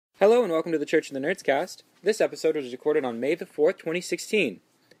Hello and welcome to the Church of the Nerdcast. This episode was recorded on May the 4th, 2016.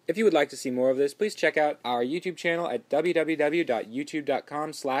 If you would like to see more of this, please check out our YouTube channel at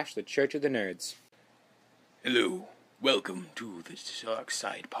www.youtube.com/thechurchofthenerds. Hello, welcome to the Dark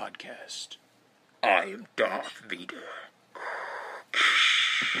Side Podcast. I am Darth Vader.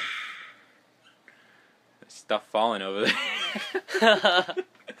 Stuff falling over there.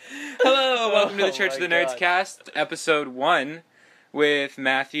 Hello, welcome to the Church of the Nerdcast, episode 1, with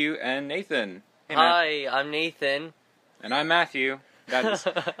Matthew and Nathan. Hey, hi, I'm Nathan. And I'm Matthew.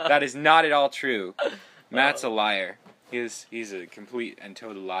 That is not at all true. Matt's a liar. He's a complete and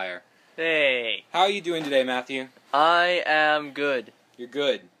total liar. Hey. How are you doing today, Matthew? I am good. You're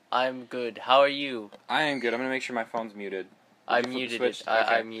good. I'm good. How are you? I am good. I'm going to make sure my phone's muted. I muted it. Okay.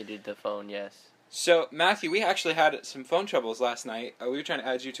 I muted the phone, yes. So, Matthew, we actually had some phone troubles last night. We were trying to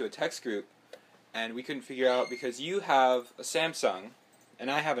add you to a text group, and we couldn't figure out because you have a Samsung, and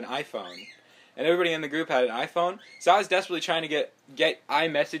I have an iPhone. And everybody in the group had an iPhone, so I was desperately trying to get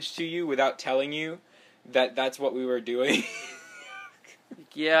iMessage to you without telling you that that's what we were doing.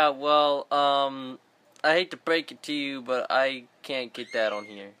 Yeah, well, I hate to break it to you, but I can't get that on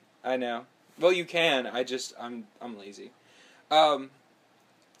here. I know. Well, you can. I'm lazy.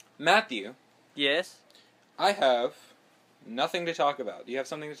 Matthew. Yes? I have nothing to talk about. Do you have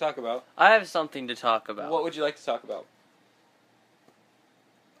something to talk about? I have something to talk about. What would you like to talk about?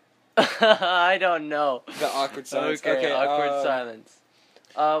 I don't know. The awkward silence. Okay, awkward silence.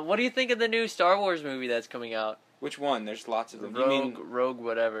 What do you think of the new Star Wars movie that's coming out? Which one? There's lots of them. Rogue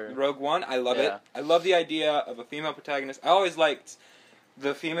whatever. Rogue One? I love it. I love the idea of a female protagonist. I always liked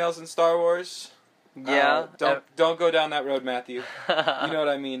the females in Star Wars. Yeah. Don't go down that road, Matthew. You know what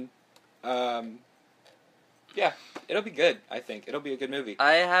I mean. Yeah, it'll be good, I think. It'll be a good movie.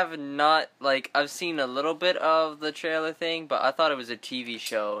 I have not, I've seen a little bit of the trailer thing, but I thought it was a TV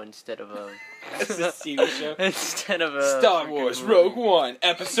show instead of a... It's a TV show? Instead of a... Star Wars movie. Rogue One,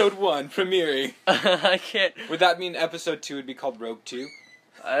 Episode 1, premiering. I can't... Would that mean Episode 2 would be called Rogue 2?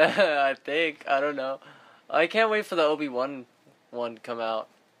 I think. I don't know. I can't wait for the Obi-Wan one to come out.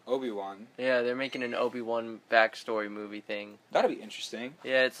 Obi-Wan? Yeah, they're making an Obi-Wan backstory movie thing. That'll be interesting.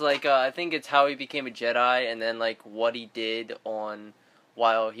 Yeah, it's I think it's how he became a Jedi, and then, what he did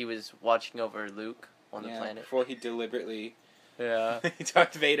while he was watching over Luke on the planet. Before he deliberately... Yeah. He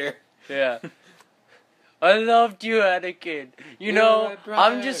talked to Vader. Yeah. I loved you, Anakin.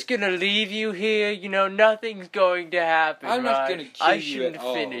 I'm just gonna leave you here. Nothing's going to happen. I'm not gonna kill I you at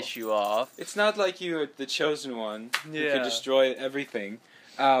all. shouldn't finish you off. It's not like you are the chosen one who Yeah. could destroy everything.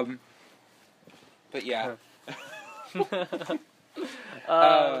 But yeah.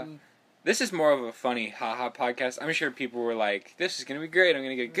 This is more of a funny haha podcast. I'm sure people were like, this is going to be great. I'm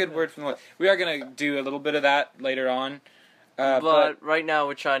going to get a good word from the Lord. We are going to do a little bit of that later on. But right now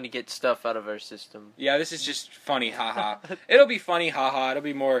we're trying to get stuff out of our system. Yeah, this is just funny haha. It'll be funny haha. It'll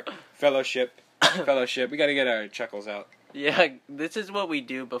be more fellowship. We got to get our chuckles out. Yeah, this is what we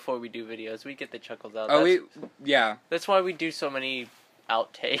do before we do videos. We get the chuckles out. Yeah. That's why we do so many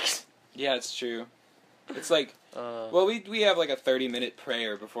outtakes. Yeah, it's true. It's like, we have a 30-minute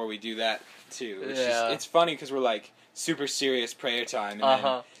prayer before we do that too. It's funny because we're super serious prayer time,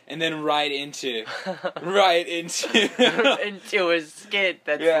 and then right into into a skit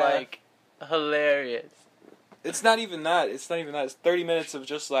that's hilarious. It's not even that. It's 30 minutes of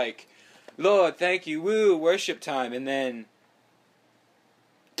just Lord, thank you, woo, worship time, and then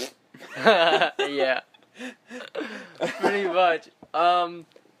yeah, pretty much.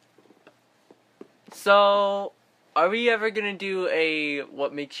 So, are we ever gonna do a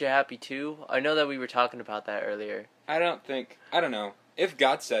What Makes You Happy too? I know that we were talking about that earlier. I don't know. If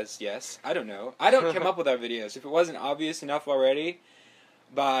God says yes, I don't know. I don't come up with our videos. If it wasn't obvious enough already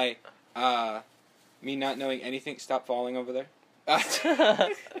by me not knowing anything, stop falling over there.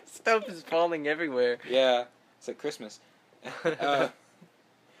 Stuff is falling everywhere. Yeah, it's like Christmas.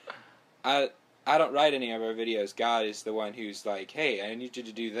 I don't write any of our videos. God is the one who's like, hey, I need you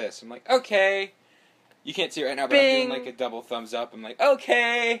to do this. I'm like, okay. You can't see it right now, but Bing. I'm doing a double thumbs up. I'm like,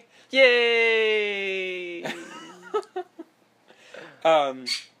 okay. Yay!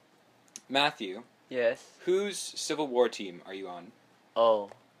 Matthew. Yes? Whose Civil War team are you on?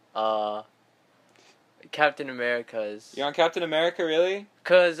 Captain America's. You're on Captain America, really?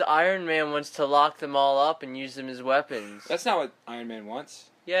 'Cause Iron Man wants to lock them all up and use them as weapons. That's not what Iron Man wants.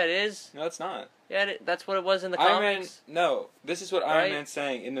 Yeah, it is. No, it's not. Yeah, that's what it was in the Iron comics. Man, no. This is what Right? Iron Man's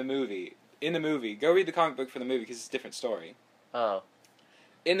saying in the movie. In the movie. Go read the comic book for the movie because it's a different story. Oh.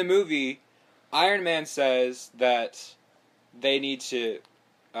 In the movie, Iron Man says that they need to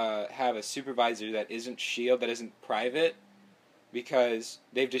have a supervisor that isn't S.H.I.E.L.D., that isn't private, because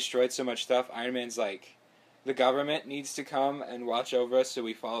they've destroyed so much stuff. Iron Man's like, the government needs to come and watch over us so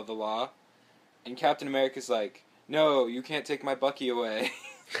we follow the law. And Captain America's like, no, you can't take my Bucky away.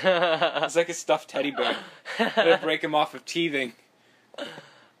 It's like a stuffed teddy bear. Gonna break him off of teething.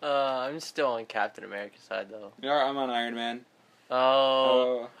 I'm still on Captain America's side, though. I'm on Iron Man.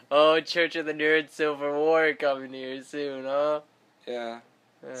 Oh, Church of the Nerds Civil War coming here soon, huh? Yeah.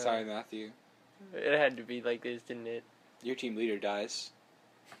 Sorry, Matthew. It had to be like this, didn't it? Your team leader dies.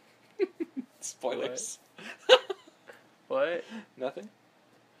 Spoilers. What? Nothing?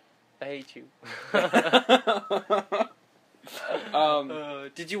 I hate you.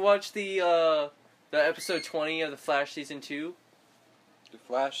 Did Did you watch the episode 20 of The Flash season 2? The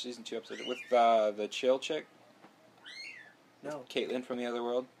Flash season 2 episode with the chill chick? No. Caitlin from the other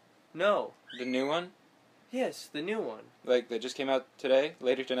world? No. The new one? Yes, the new one. Like, that just came out today?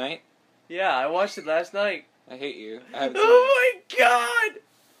 Later tonight? Yeah, I watched it last night. I hate you. I haven't seen Oh my god!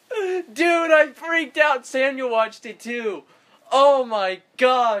 Dude, I freaked out. Samuel watched it too. Oh my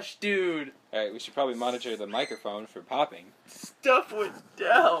gosh, dude. Alright, we should probably monitor the microphone for popping. Stuff went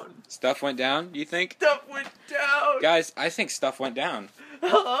down. Stuff went down, you think? Stuff went down. Guys, I think stuff went down.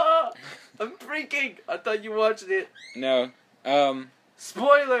 I'm freaking. I thought you watched it. No.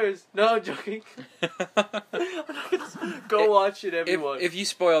 Spoilers. No, I'm joking. Go watch it, everyone. If you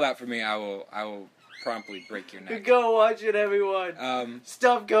spoil that for me, I will promptly break your neck. Go watch it, everyone.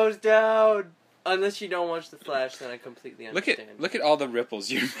 Stuff goes down. Unless you don't watch The Flash, then I completely understand. Look at all the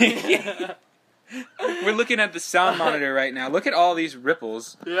ripples you're making. We're looking at the sound monitor right now. Look at all these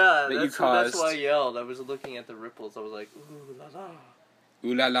ripples. Yeah, that you caused. That's why I yelled. I was looking at the ripples. I was like, ooh la la.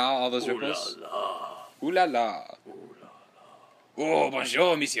 Ooh la la, all those ripples. Ooh la la. Oh,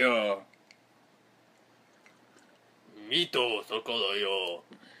 bonjour, monsieur. Mito, yo.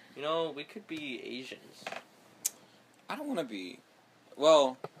 You know, we could be Asians. I don't want to be.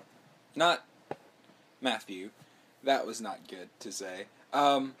 Well, not Matthew. That was not good to say.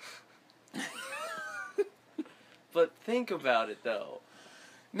 But think about it, though.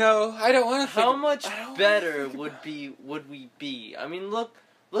 No, I don't want to. How much better would we be? I mean, look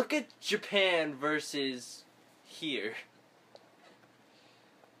at Japan versus here.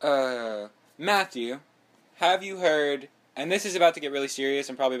 Matthew, have you heard? And this is about to get really serious.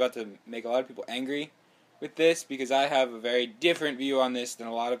 I'm probably about to make a lot of people angry with this because I have a very different view on this than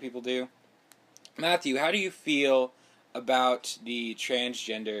a lot of people do. Matthew, how do you feel about the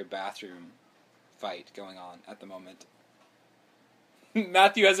transgender bathroom fight going on at the moment?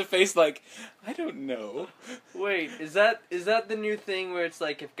 Matthew has a face like, I don't know. Wait, is that the new thing where it's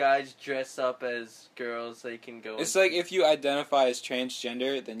like if guys dress up as girls, they can go? It's like if you identify as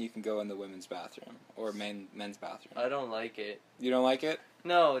transgender, then you can go in the women's bathroom or men's bathroom. I don't like it. You don't like it?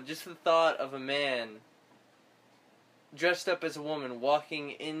 No, just the thought of a man dressed up as a woman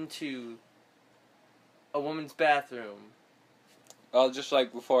walking into a woman's bathroom. Well, just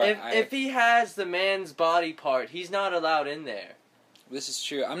like before, If he has the man's body part, he's not allowed in there. This is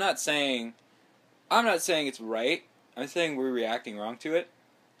true. I'm not saying it's right. I'm saying we're reacting wrong to it.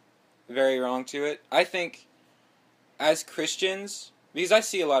 Very wrong to it. I think, as Christians, because I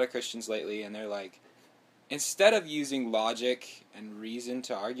see a lot of Christians lately, and they're like, instead of using logic and reason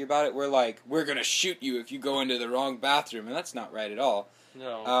to argue about it, we're like, we're gonna shoot you if you go into the wrong bathroom, and that's not right at all.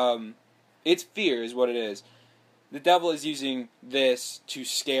 No. It's fear is what it is. The devil is using this to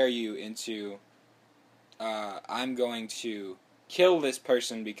scare you into, I'm going to kill this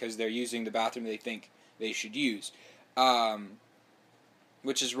person because they're using the bathroom they think they should use.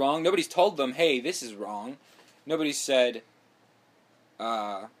 Which is wrong. Nobody's told them, hey, this is wrong. Nobody's said,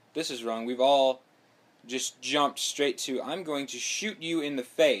 this is wrong. We've all just jumped straight to, I'm going to shoot you in the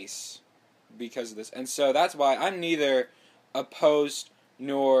face because of this. And so that's why I'm neither opposed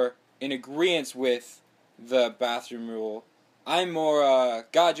nor in agreement with the bathroom rule. I'm more,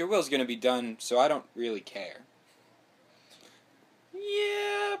 God, your will's going to be done, so I don't really care.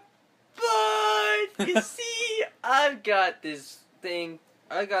 Yeah, but you see, I've got this thing.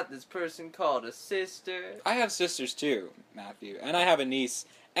 I got this person called a sister. I have sisters too, Matthew, and I have a niece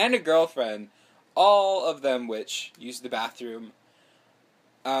and a girlfriend, all of them which use the bathroom.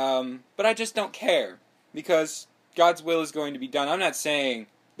 But I just don't care because God's will is going to be done. I'm not saying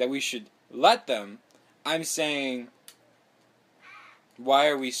that we should let them. I'm saying, why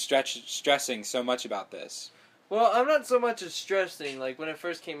are we stressing so much about this? Well, I'm not so much as stressing. Like, when it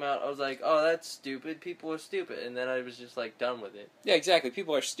first came out, I was like, oh, that's stupid. People are stupid. And then I was just, like, done with it. Yeah, exactly.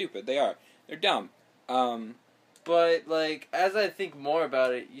 People are stupid. They are. They're dumb. But, like, as I think more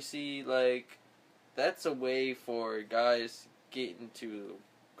about it, you see, like, that's a way for guys to get into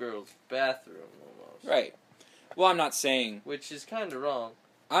a girl's bathroom, almost. Right. Well, I'm not saying... Which is kind of wrong.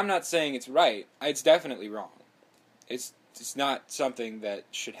 I'm not saying it's right. It's definitely wrong. It's not something that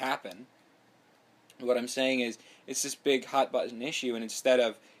should happen. What I'm saying is, it's this big hot-button issue, and instead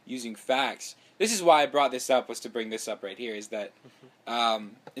of using facts... This is why I brought this up, was to bring this up right here, is that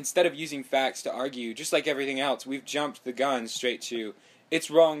instead of using facts to argue, just like everything else, we've jumped the gun straight to, it's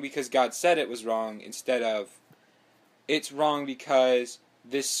wrong because God said it was wrong, instead of, it's wrong because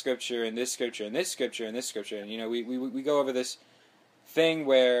this scripture, and this scripture, and this scripture, and this scripture, and, you know, we go over this thing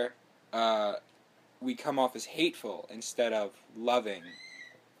where we come off as hateful instead of loving.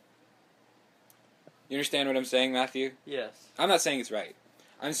 You understand what I'm saying, Matthew? Yes. I'm not saying it's right.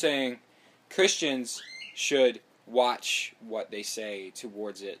 I'm saying Christians should watch what they say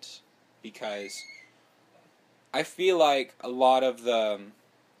towards it, because I feel like a lot of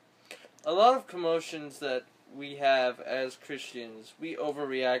commotions that we have as Christians, we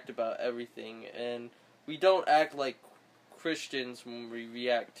overreact about everything, and we don't act like Christians when we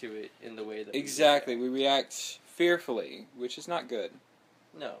react to it in the way that exactly we react fearfully, which is not good.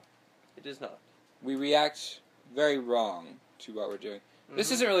 No, it is not. We react very wrong to what we're doing. Mm-hmm.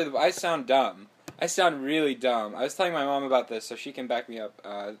 This isn't really I sound dumb. I sound really dumb. I was telling my mom about this so she can back me up.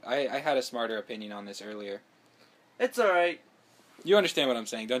 I had a smarter opinion on this earlier. It's alright. You understand what I'm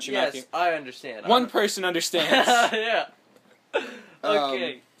saying, don't you, Matthew? Yes, I understand. One person understands. Yeah.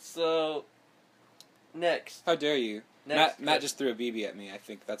 Okay, so next. How dare you? Next Matt just threw a BB at me. I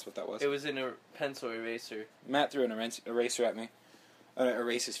think that's what that was. It was in a pencil eraser. Matt threw an eraser at me.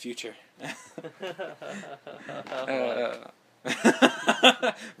 Erase his future.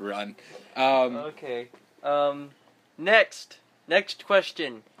 Run. Okay. Next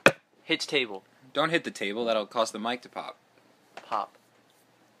question. Hits table. Don't hit the table. That'll cause the mic to pop. Pop.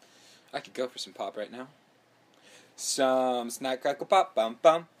 I could go for some pop right now. Some snack crackle pop bum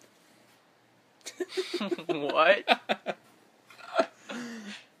bum. What?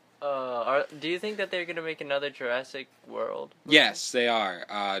 Do you think that they're gonna make another Jurassic World movie? Yes, they are.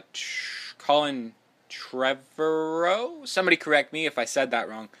 Colin Trevorrow? Somebody correct me if I said that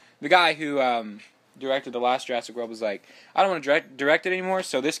wrong. The guy who directed the last Jurassic World was like, I don't want to direct it anymore,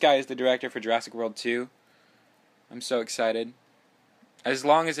 so this guy is the director for Jurassic World 2. I'm so excited. As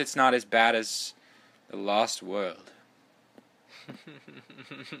long as it's not as bad as The Lost World.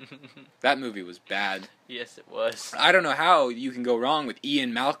 That movie was bad. Yes, it was. I don't know how you can go wrong with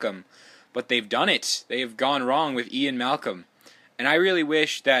Ian Malcolm, but they've done it. They have gone wrong with Ian Malcolm. And I really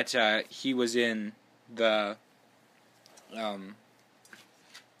wish that he was in the other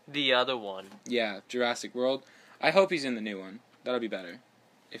one. Yeah, Jurassic World. I hope he's in the new one. That'll be better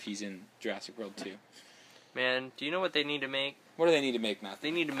if he's in Jurassic World 2. Man, do you know what they need to make? What do they need to make, Matthew?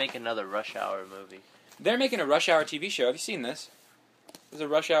 They need to make another Rush Hour movie. They're making a Rush Hour TV show. Have you seen this? There's a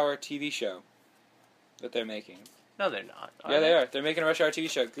Rush Hour TV show that they're making. No, they're not. Yeah, they are. They're making a Rush Hour TV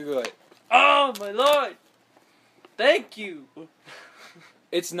show. Google it. Oh, my Lord! Thank you!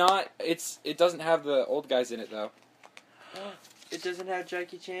 It's not... It doesn't have the old guys in it, though. It doesn't have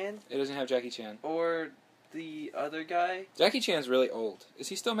Jackie Chan? It doesn't have Jackie Chan. Or the other guy? Jackie Chan's really old. Is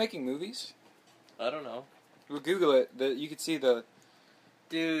he still making movies? I don't know. Well, Google it. You could see the...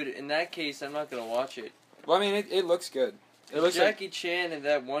 Dude, in that case, I'm not gonna watch it. Well, I mean, it looks good. It looks Jackie Chan and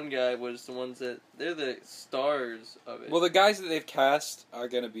that one guy was the ones that... They're the stars of it. Well, the guys that they've cast are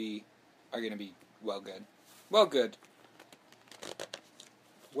gonna be well good. Well good.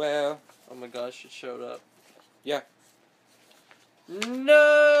 Well... Oh my gosh, it showed up. Yeah.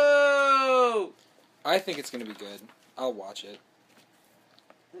 No! I think it's gonna be good. I'll watch it.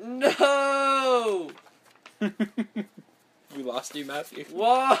 No! We lost you, Matthew.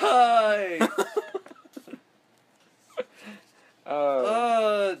 Why?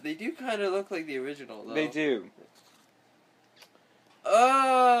 They do kind of look like the original, though. They do.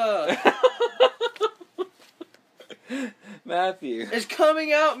 Matthew. It's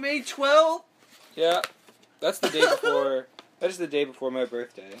coming out May 12th? Yeah. That's the day before... That is the day before my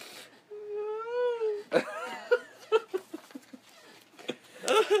birthday.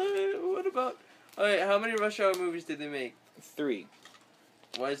 What about... Alright, how many Rush Hour movies did they make? 3.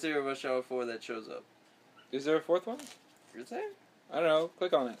 Why is there a Rush Hour 4 that shows up? Is there a 4th one? Is there? I don't know.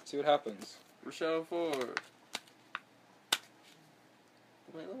 Click on it. See what happens. Rush Hour 4. Oh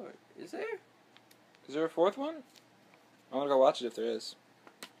my Lord. Is there? Is there a 4th one? I want to go watch it if there is.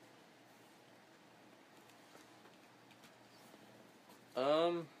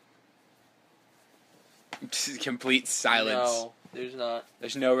 Complete silence. No, there's not.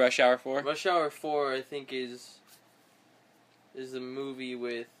 There's no Rush Hour 4? Rush Hour 4, I think, is the movie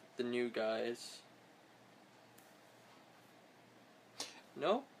with the new guys.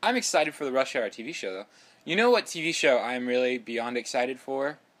 No? I'm excited for the Rush Hour TV show, though. You know what TV show I'm really beyond excited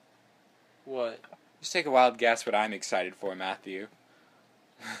for? What? Just take a wild guess what I'm excited for, Matthew.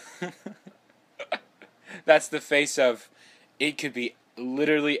 That's the face of, it could be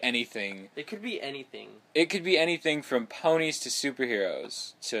literally anything. It could be anything. It could be anything from ponies to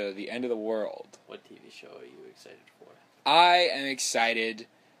superheroes to the end of the world. What TV show are you excited for? I am excited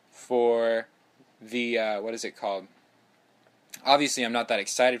for the, what is it called? Obviously, I'm not that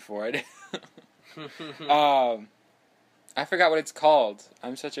excited for it. I forgot what it's called.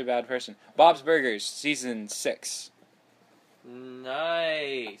 I'm such a bad person. Bob's Burgers, Season 6.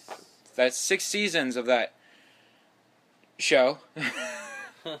 Nice. That's 6 seasons of that show.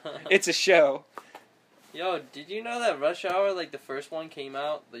 It's a show. Yo, did you know that Rush Hour, like the first one, came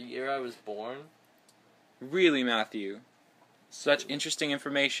out the year I was born? Really, Matthew. Such interesting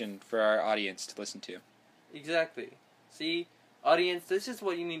information for our audience to listen to. Exactly. See, audience, this is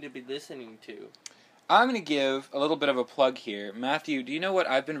what you need to be listening to. I'm going to give a little bit of a plug here. Matthew, do you know what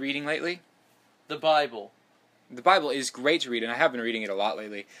I've been reading lately? The Bible. The Bible is great to read, and I have been reading it a lot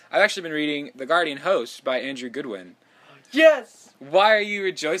lately. I've actually been reading The Guardian Host by Andrew Goodwin. Yes! Why are you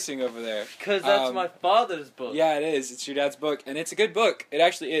rejoicing over there? Because that's my father's book. Yeah, it is. It's your dad's book, and it's a good book. It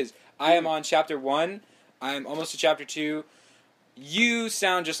actually is. I am on chapter 1. I am almost to chapter 2. You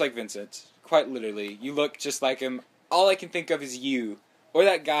sound just like Vincent. Quite literally. You look just like him. All I can think of is you. Or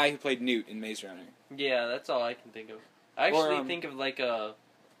that guy who played Newt in Maze Runner. Yeah, that's all I can think of. I actually think of like a...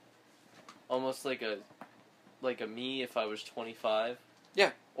 almost like a me if I was 25.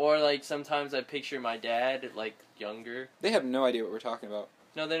 Yeah. Or like sometimes I picture my dad like younger. They have no idea what we're talking about.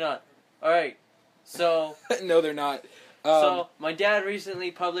 No, they're not. Alright, so... No, they're not. So, my dad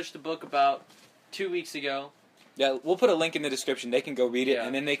recently published a book about 2 weeks ago. Yeah, we'll put a link in the description. They can go read it, Yeah.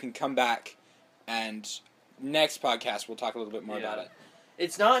 and then they can come back, and next podcast we'll talk a little bit more about it.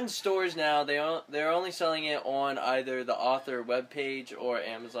 It's not in stores now. They're only selling it on either the author webpage or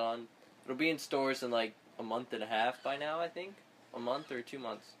Amazon. It'll be in stores in like a month and a half by now, I think. A month or 2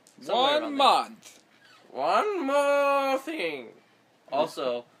 months. Somewhere around 1 there. month. One more thing.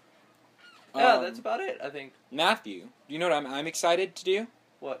 Also, yeah, that's about it, I think. Matthew, do you know what I'm excited to do?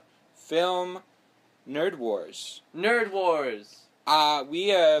 What? Film Nerd Wars. Nerd Wars. We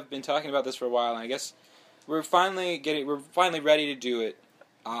have been talking about this for a while, and I guess we're finally ready to do it.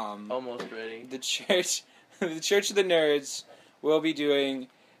 Almost ready. The Church of the Nerds will be doing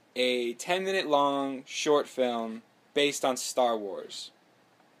a 10-minute long short film based on Star Wars.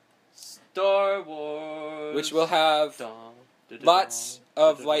 Star Wars. Which will have lots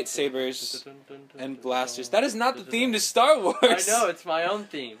of lightsabers and blasters. That is not the theme to Star Wars. I know, it's my own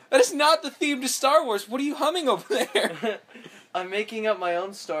theme. That is not the theme to Star Wars. What are you humming over there? I'm making up my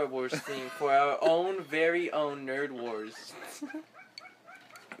own Star Wars theme for our own very own Nerd Wars.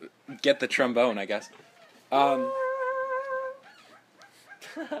 Get the trombone, I guess.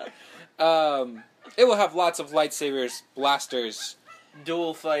 It will have lots of lightsabers, blasters,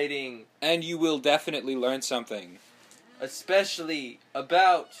 dual fighting, and you will definitely learn something. Especially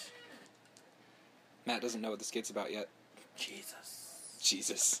about... Matt doesn't know what the skit's about yet.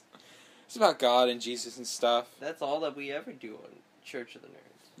 Jesus. It's about God and Jesus and stuff. That's all that we ever do on Church of the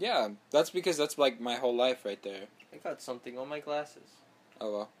Nerds. Yeah, that's because that's like my whole life right there. I got something on my glasses.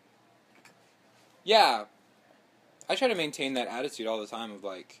 Oh well. Yeah. I try to maintain that attitude all the time of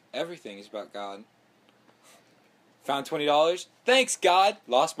like, everything is about God. Found $20? Thanks, God.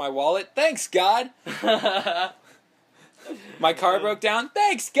 Lost my wallet? Thanks, God. My car broke down?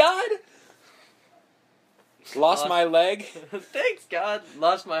 Thanks, God. Lost my leg? Thanks, God.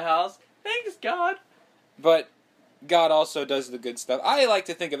 Lost my house? Thanks, God. But God also does the good stuff. I like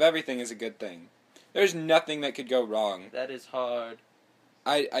to think of everything as a good thing. There's nothing that could go wrong. That is hard.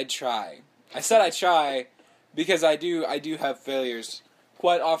 I try. I said I try because I do have failures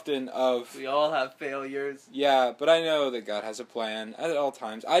quite often of... We all have failures. Yeah, but I know that God has a plan at all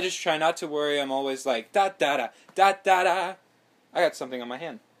times. I just try not to worry. I'm always like, da-da-da, da-da-da. I got something on my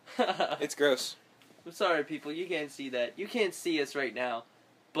hand. It's gross. I'm sorry, people. You can't see that. You can't see us right now.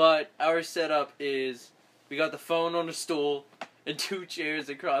 But our setup is... We got the phone on a stool and 2 chairs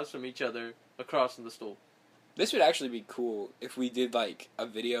across from each other across from the stool. This would actually be cool if we did, like, a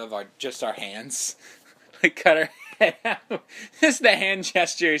video of just our hands. Like, cut our head out. Just the hand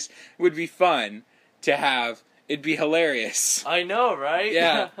gestures would be fun to have. It'd be hilarious. I know, right?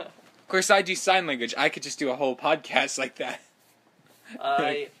 Yeah. Of course, I do sign language. I could just do a whole podcast like that.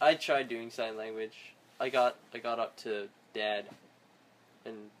 I tried doing sign language. I got up to dad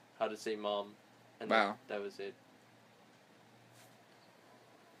and how to say mom. And wow. That was it.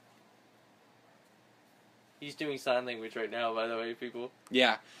 He's doing sign language right now, by the way, people.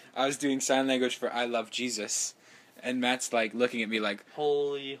 Yeah, I was doing sign language for I love Jesus. And Matt's like looking at me like,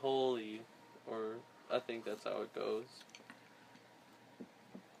 holy, holy. Or I think that's how it goes.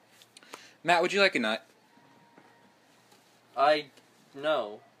 Matt, would you like a nut?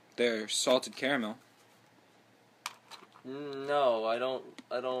 No. They're salted caramel. No, I don't.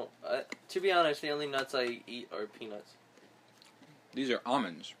 To be honest, the only nuts I eat are peanuts. These are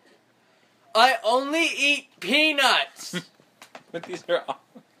almonds. I only eat peanuts! But these are almonds.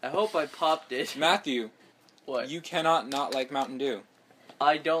 I hope I popped it. Matthew, What? you cannot not like Mountain Dew.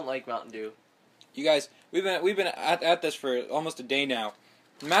 I don't like Mountain Dew. You guys, we've been at this for almost a day now.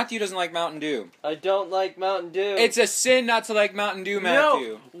 Matthew doesn't like Mountain Dew. I don't like Mountain Dew. It's a sin not to like Mountain Dew,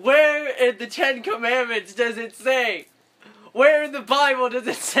 Matthew. No! Where in the Ten Commandments does it say? Where in the Bible does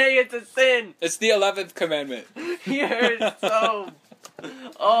it say it's a sin? It's the 11th commandment. You're so...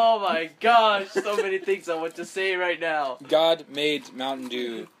 Oh my gosh, so many things I want to say right now. God made Mountain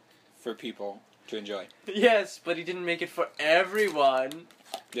Dew for people to enjoy. Yes, but he didn't make it for everyone.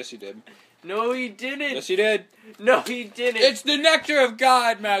 Yes, he did. No, he didn't. Yes, he did. No, he didn't. It's the nectar of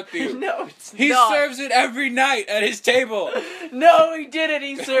God, Matthew. No, it's He not. serves it every night at his table. No, he didn't.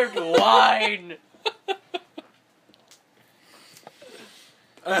 He served wine.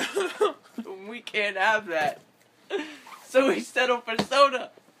 We can't have that. So we settled for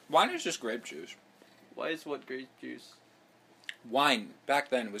soda. Wine is just grape juice. Why is what grape juice? Wine, back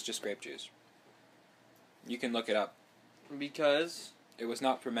then, was just grape juice. You can look it up. Because... It was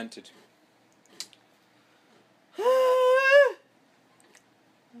not fermented.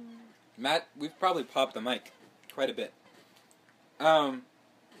 Matt, we've probably popped the mic quite a bit. Are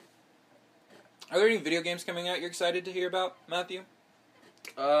there any video games coming out you're excited to hear about, Matthew?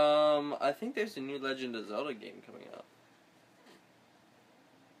 I think there's a new Legend of Zelda game coming out.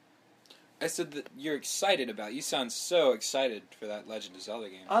 I said that you're excited about. You sound so excited for that Legend of Zelda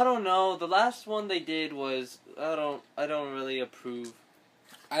game. I don't know. The last one they did was I don't really approve.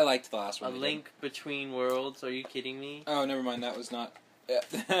 I liked the last A one. Link Between Worlds. Are you kidding me? Oh, never mind. That was not.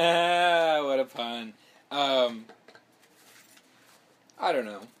 What a pun. I don't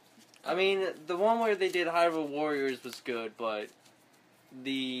know. I mean, the one where they did Hyrule Warriors was good, but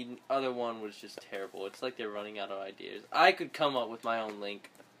the other one was just terrible. It's like they're running out of ideas. I could come up with my own Link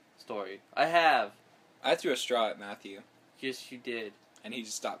story. I have. I threw a straw at Matthew, Yes, you did. and he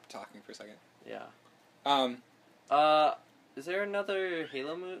just stopped talking for a second. Yeah. Is there another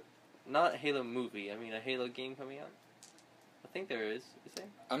Halo not Halo movie, I mean a Halo game coming out? I think there is. Is there?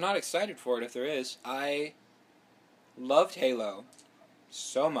 I'm not excited for it if there is. I loved Halo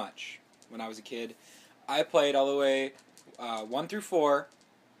so much when I was a kid. I played all the way 1 through 4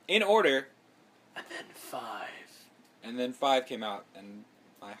 in order. And then 5. And then 5 came out, and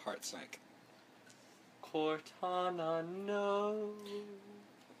my heart sank. Cortana, no.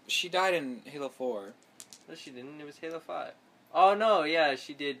 She died in Halo 4. No, she didn't. It was Halo 5. Oh, no, yeah,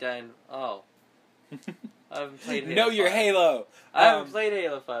 she did die in... Oh. I haven't played Halo Know 5. your Halo! I haven't played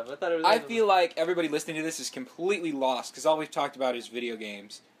Halo 5. I thought it was I Halo feel like everybody listening to this is completely lost, because all we've talked about is video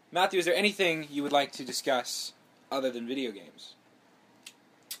games. Matthew, is there anything you would like to discuss other than video games?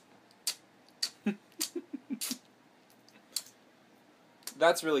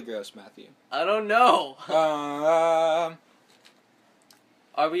 That's really gross, Matthew. I don't know. Um,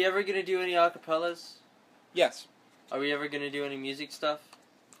 Are we ever going to do any acapellas? yes, Are we ever going to do any music stuff?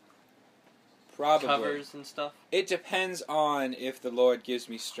 probably. Covers and stuff? It depends on if the Lord gives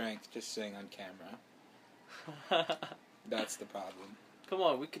me strength to sing on camera. That's the problem. Come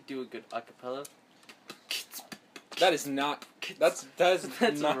on, we could do a good acapella. That is not. That's That's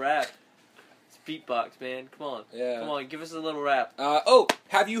not. a rap. It's beatbox, man. Come on. Yeah. Come on, give us a little rap. Oh,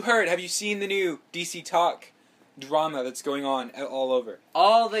 have you seen the new DC Talk drama that's going on all over?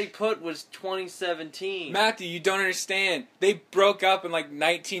 All they put was 2017. Matthew, you don't understand. They broke up in like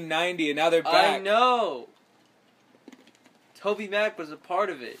 1990 and now they're back. I know. Toby Mac was a part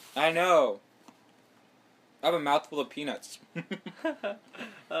of it. I know. I have a mouthful of peanuts.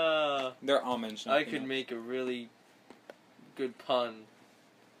 They're almonds. Not I could peanuts. make a really good pun.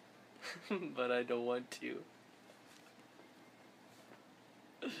 But I don't want to.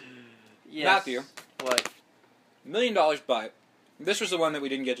 Yes. Matthew. What? $1 million but. This was the one that we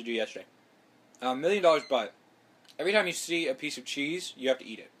didn't get to do yesterday. $1 million but. Every time you see a piece of cheese, you have to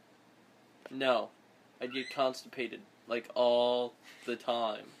eat it. No. I get constipated. Like, all the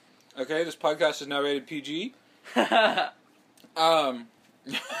time. Okay, this podcast is now rated PG.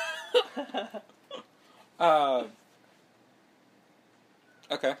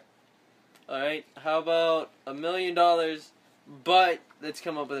 Okay. Alright, how about $1 million, but let's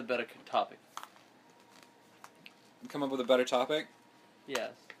come up with a better topic. come up with a better topic?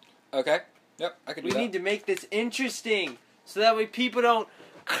 Yes. Okay. Yep, I can do We that. need to make this interesting, so that way people don't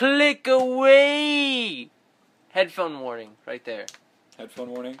click away. Headphone warning, right there.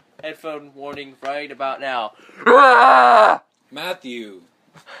 Headphone warning. Headphone warning right about now. Matthew,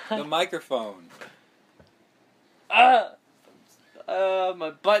 the microphone. My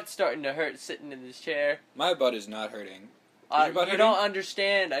butt's starting to hurt sitting in this chair. My butt is not hurting. Is your butt You hurting? don't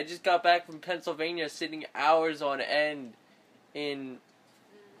understand. I just got back from Pennsylvania, sitting hours on end in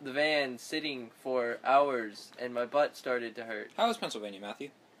the van, sitting for hours, and my butt started to hurt. How was Pennsylvania, Matthew?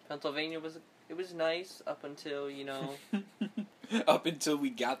 Pennsylvania was nice up until, Up until we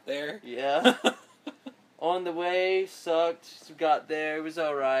got there. Yeah. On the way sucked. Got there, it was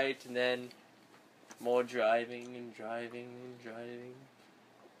all right, and then more driving and driving and driving.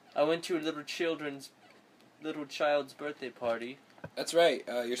 I went to a little child's birthday party. That's right.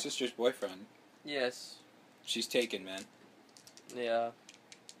 Your sister's boyfriend. Yes. She's taken, man. Yeah.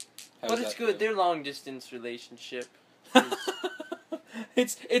 How But was it's that good. for They're long distance relationship.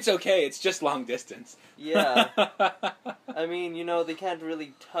 It's okay. It's just long distance. Yeah. I mean, they can't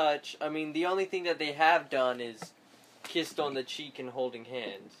really touch. I mean, the only thing that they have done is kissed on the cheek and holding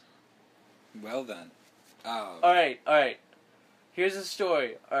hands. Well then. Alright. Here's a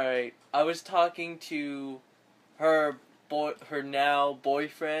story. Alright. I was talking to her now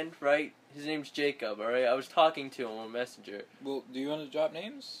boyfriend, right? His name's Jacob, alright? I was talking to him on Messenger. Well, do you want to drop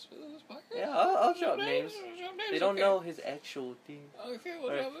names for this podcast? Yeah, I'll drop names. They don't okay. know his actual thing. Okay, we'll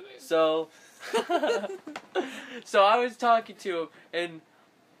Right. drop the names. So, so I was talking to him, and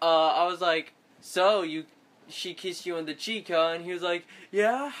I was like, "So she kissed you on the cheek, huh?" And he was like,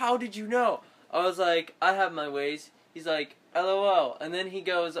 "Yeah. How did you know?" I was like, "I have my ways." He's like, "LOL," and then he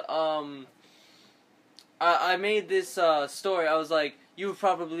goes, I made this story. I was like, "You were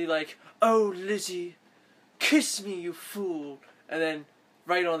probably like, oh Lizzie, kiss me, you fool," and then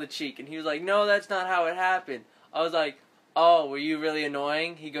right on the cheek, and he was like, "No, that's not how it happened." I was like, "Oh, were you really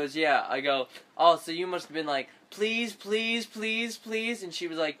annoying?" He goes, "Yeah." I go, "Oh, so you must have been like, please, please, please, please," and she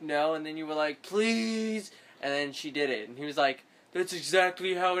was like, "No," and then you were like, "Please," and then she did it, and he was like, "That's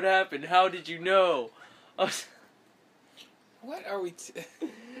exactly how it happened. How did you know?" I was, What are we?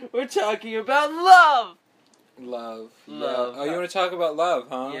 we're talking about love. Love. Love. Yeah. Oh, you want to talk about love,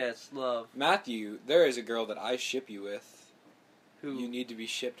 huh? Yes, love. Matthew, there is a girl that I ship you with. Who? You need to be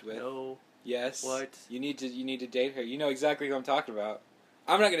shipped with. No. Yes. What? You need to date her. You know exactly who I'm talking about.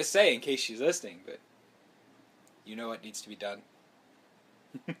 I'm not gonna say in case she's listening, but you know what needs to be done.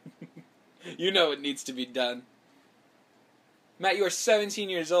 You know what needs to be done. Matt, you are 17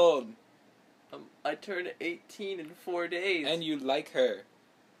 years old. I turned 18 in 4 days. And you like her.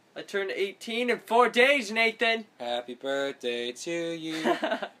 I turned 18 in 4 days, Nathan. Happy birthday to you.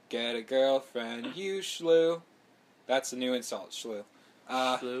 Get a girlfriend, you shlew. That's the new insult, shlew.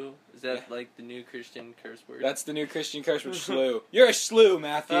 Shlew? Is that yeah. like the new Christian curse word? That's the new Christian curse word, shlew. You're a shlew,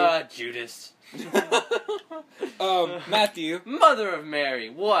 Matthew. Judas. Matthew. Mother of Mary,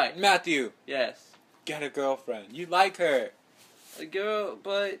 what? Matthew, Yes. get a girlfriend. You like her. A girl,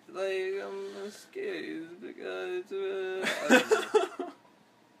 but, like, I'm scared because,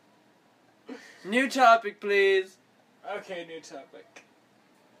 New topic, please. Okay, new topic.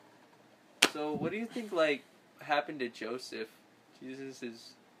 So, what do you think, like, happened to Joseph?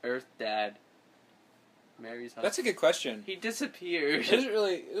 Jesus' earth dad. Mary's husband. That's a good question. He disappeared. It isn't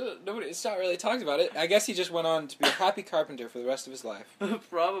really, it's not really talked about it. I guess he just went on to be a happy carpenter for the rest of his life.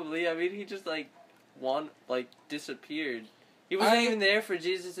 Probably. I mean, he just, disappeared. He wasn't even there for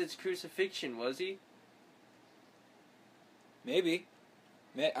Jesus' crucifixion, was he? Maybe.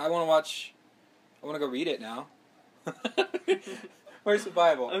 I want to go read it now. Where's the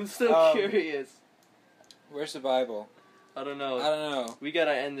Bible? I'm so curious. Where's the Bible? I don't know. I don't know. We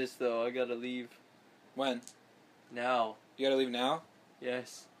gotta end this, though. I gotta leave. When? Now. You gotta leave now?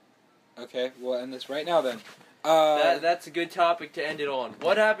 Yes. Okay, we'll end this right now then. That's a good topic to end it on.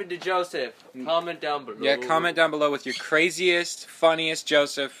 What happened to Joseph? Comment down below. Yeah, comment down below with your craziest, funniest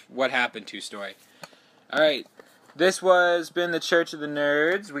Joseph, what happened to story. Alright, this was been the Church of the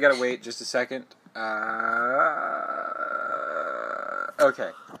Nerds. We gotta wait just a second. Okay.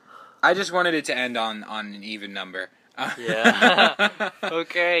 I just wanted it to end on an even number. Yeah.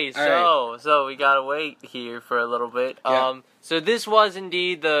 Okay, All so we gotta wait here for a little bit. Yeah. So this was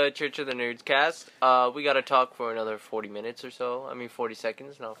indeed the Church of the Nerds cast. We gotta talk for another 40 minutes or so. 40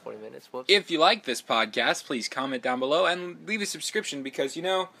 seconds, not 40 minutes. Whoops. If you like this podcast, please comment down below and leave a subscription because,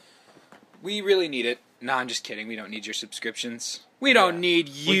 we really need it. No, I'm just kidding. We don't need your subscriptions. We don't need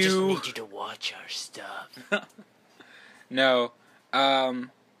you. We just need you to watch our stuff. No.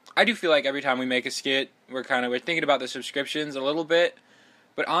 I do feel like every time we make a skit, we're thinking about the subscriptions a little bit.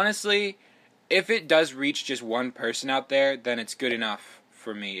 But honestly, if it does reach just one person out there, then it's good enough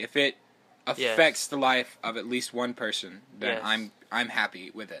for me. If it affects the life of at least one person, then I'm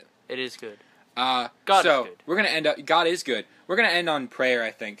happy with it. It is good. God is good. We're gonna end up. God is good. We're gonna end on prayer,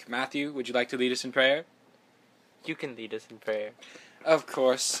 I think. Matthew, would you like to lead us in prayer? You can lead us in prayer. Of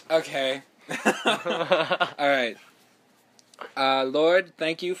course. Okay. All right. Lord,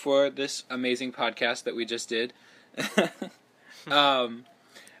 thank you for this amazing podcast that we just did.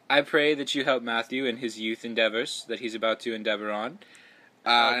 I pray that you help Matthew in his youth endeavors that he's about to endeavor on.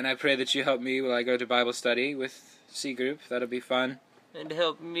 And I pray that you help me while I go to Bible study with C Group. That'll be fun. And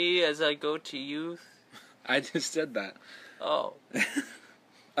help me as I go to youth. I just said that. Oh.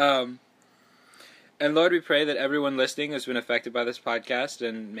 And Lord, we pray that everyone listening has been affected by this podcast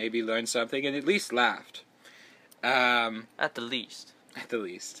and maybe learned something and at least laughed. At the least. At the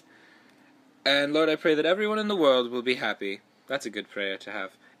least. And Lord, I pray that everyone in the world will be happy. That's a good prayer to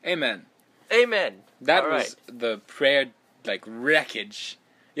have. Amen. Amen. That was the prayer, wreckage.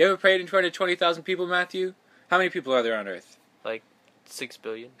 You ever prayed in front of 20,000 people, Matthew? How many people are there on Earth? 6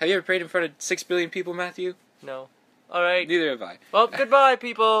 billion. Have you ever prayed in front of 6 billion people, Matthew? No. Alright. Neither have I. Well, goodbye,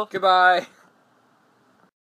 people. Goodbye.